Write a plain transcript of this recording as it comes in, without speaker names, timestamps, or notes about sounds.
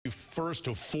first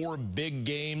of 4 big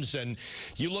games. And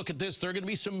you look at this, there are going to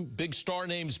be some big star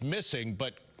names missing,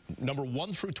 but number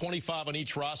 1 through 25 on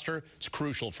each roster, it's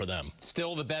crucial for them.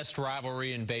 Still the best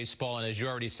rivalry in baseball, and as you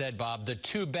already said, Bob, the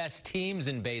 2 best teams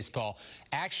in baseball.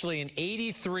 Actually, in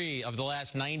 83 of the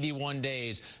last 91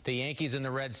 days, the Yankees and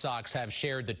the Red Sox have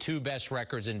shared the 2 best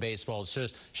records in baseball. It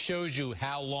just shows you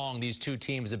how long these 2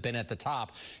 teams have been at the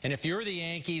top. And if you're the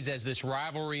Yankees, as this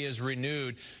rivalry is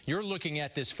renewed, you're looking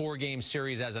at this 4-game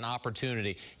series as an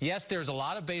opportunity. Yes, there's a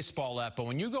lot of baseball left, but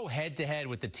when you go head-to-head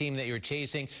with the team that you're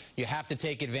chasing, you have to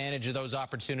take advantage of those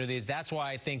opportunities. That's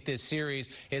why I think this series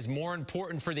is more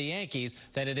important for the Yankees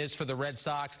than it is for the Red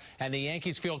Sox. And the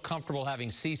Yankees feel comfortable having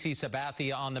CC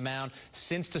Sabathia on the mound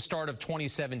since the start of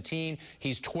 2017.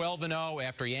 He's 12-0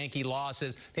 after Yankee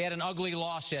losses. They had an ugly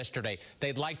loss yesterday.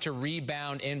 They'd like to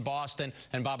rebound in Boston.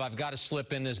 And, Bob, I've got to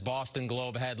slip in this Boston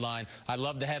Globe headline. I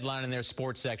love the headline in their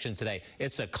sports section today.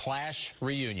 It's a clash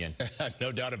reunion.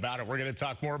 No doubt about it. We're going to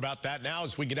talk more about that now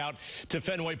as we get out to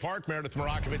Fenway Park. Meredith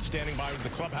Marakovich standing by with the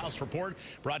Clubhouse Report,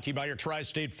 brought to you by your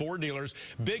Tri-State Ford dealers.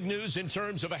 Big news in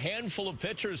terms of a handful of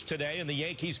pitchers today, and the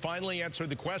Yankees finally answered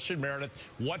the question, Meredith,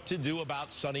 what to do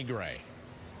about Sonny Gray.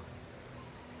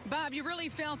 Bob, you really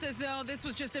felt as though this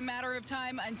was just a matter of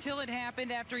time until it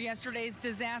happened after yesterday's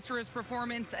disastrous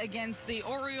performance against the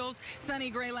Orioles. Sonny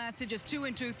Gray lasted just 2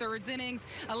 2/3 innings,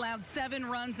 allowed 7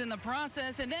 runs in the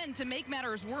process. And then to make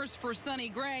matters worse for Sonny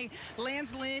Gray,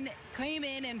 Lance Lynn came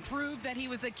in and proved that he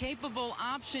was a capable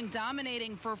option,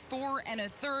 dominating for 4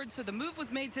 1/3. So the move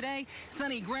was made today.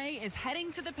 Sonny Gray is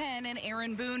heading to the pen, and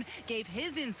Aaron Boone gave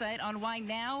his insight on why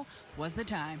now was the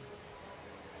time.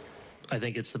 I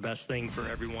think it's the best thing for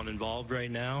everyone involved right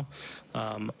now.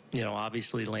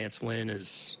 Obviously Lance Lynn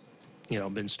has,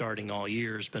 been starting all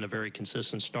year, has been a very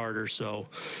consistent starter. So,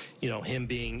 him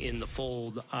being in the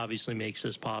fold obviously makes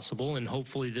this possible. And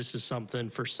hopefully this is something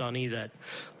for Sonny that,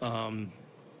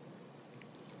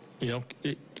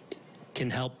 it can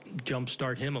help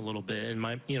jumpstart him a little bit. And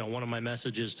one of my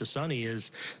messages to Sonny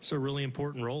is it's a really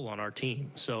important role on our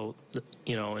team. So,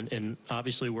 and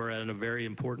obviously we're at a very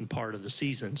important part of the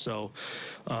season. So,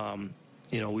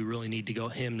 we really need to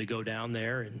him to go down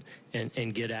there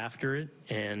and get after it,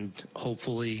 and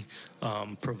hopefully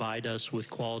provide us with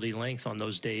quality length on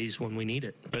those days when we need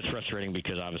it. It's frustrating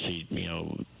because obviously,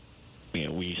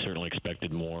 we certainly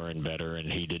expected more and better, and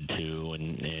he did too.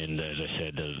 And as I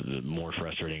said, the more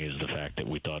frustrating is the fact that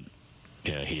we thought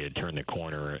he had turned the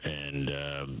corner and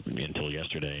until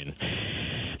yesterday,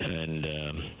 and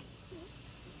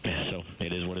so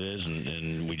it is what it is,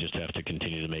 and we just have to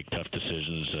continue to make tough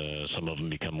decisions. Some of them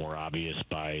become more obvious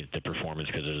by the performance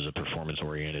because it is a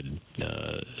performance-oriented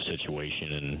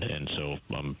situation, and so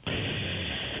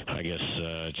I guess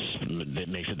it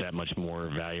makes it that much more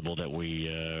valuable that we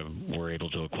were able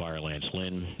to acquire Lance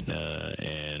Lynn,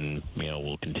 and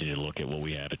we'll continue to look at what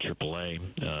we have at AAA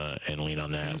and lean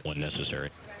on that when necessary.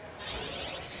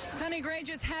 Sonny Gray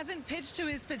just hasn't pitched to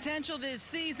his potential this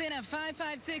season. A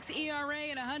 5.56 ERA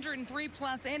and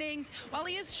 103+ innings. While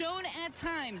he has shown at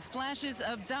times flashes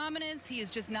of dominance, he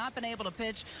has just not been able to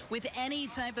pitch with any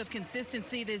type of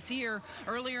consistency this year.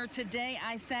 Earlier today,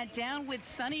 I sat down with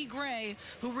Sonny Gray,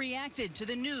 who reacted to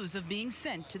the news of being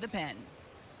sent to the pen.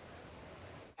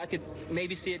 I could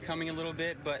maybe see it coming a little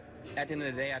bit, but at the end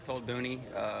of the day, I told Booney,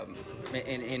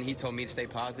 and he told me to stay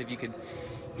positive.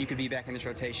 You could be back in this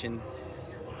rotation,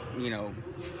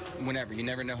 whenever. You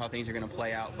never know how things are going to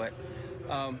play out, but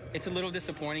it's a little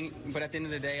disappointing. But at the end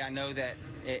of the day, I know that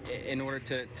in order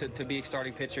to be a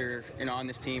starting pitcher, on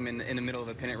this team in the middle of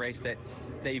a pennant race, that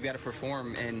you've got to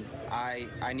perform, and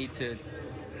I need to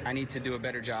do a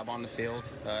better job on the field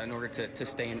in order to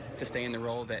stay in the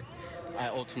role that I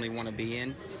ultimately want to be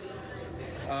in.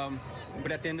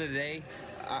 But at the end of the day,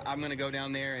 I'm going to go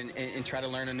down there and try to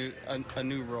learn a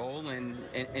new role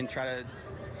and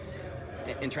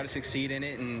try to succeed in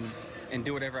it and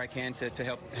do whatever I can to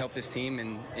help this team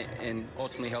and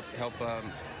ultimately help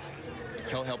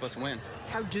us win.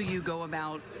 How do you go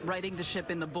about righting the ship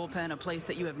in the bullpen, a place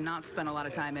that you have not spent a lot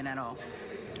of time in at all?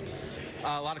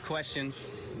 A lot of questions.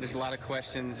 There's a lot of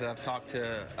questions. I've talked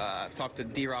to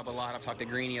D-Rob a lot. I've talked to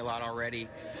Greeny a lot already.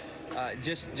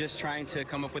 Just trying to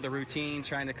come up with a routine,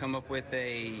 trying to come up with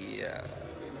a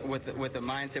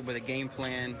mindset, with a game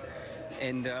plan,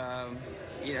 and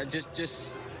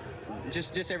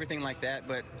just everything like that.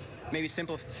 But maybe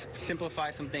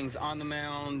simplify some things on the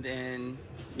mound, and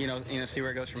see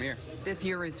where it goes from here. This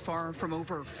year is far from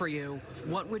over for you.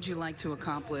 What would you like to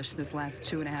accomplish this last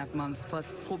 2.5 months,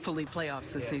 plus hopefully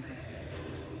playoffs this season?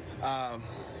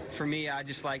 For me, I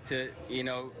just like to,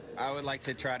 I would like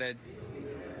to try to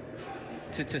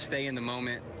stay in the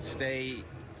moment, stay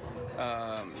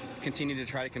continue to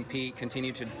try to compete,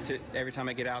 continue to every time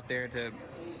I get out there to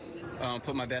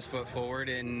put my best foot forward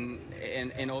and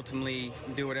ultimately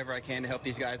do whatever I can to help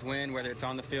these guys win, whether it's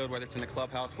on the field, whether it's in the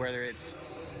clubhouse, whether it's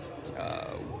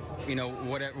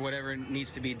whatever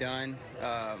needs to be done.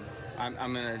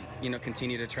 I'm gonna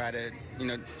continue to try to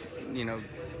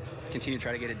continue to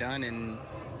try to get it done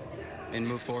and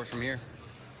move forward from here.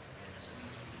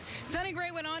 Sonny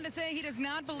Gray went on to say he does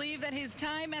not believe that his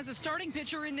time as a starting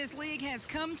pitcher in this league has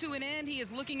come to an end. He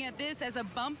is looking at this as a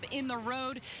bump in the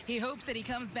road. He hopes that he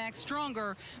comes back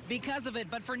stronger because of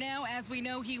it. But for now, as we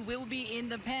know, he will be in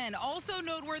the pen. Also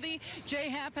noteworthy,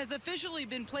 Happ has officially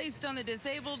been placed on the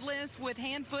disabled list with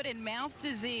hand, foot, and mouth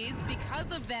disease.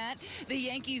 Because of that, the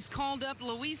Yankees called up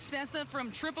Luis Cessa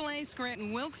from AAA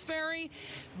Scranton Wilkes-Barre.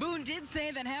 Boone did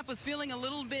say that Happ was feeling a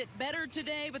little bit better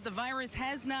today, but the virus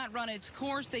has not run its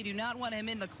course. They do not want him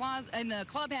in the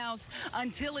clubhouse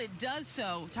until it does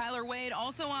so. Tyler Wade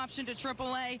also optioned to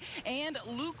AAA, and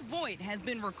Luke Voigt has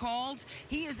been recalled.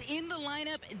 He is in the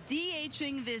lineup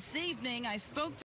DHing this evening. I spoke to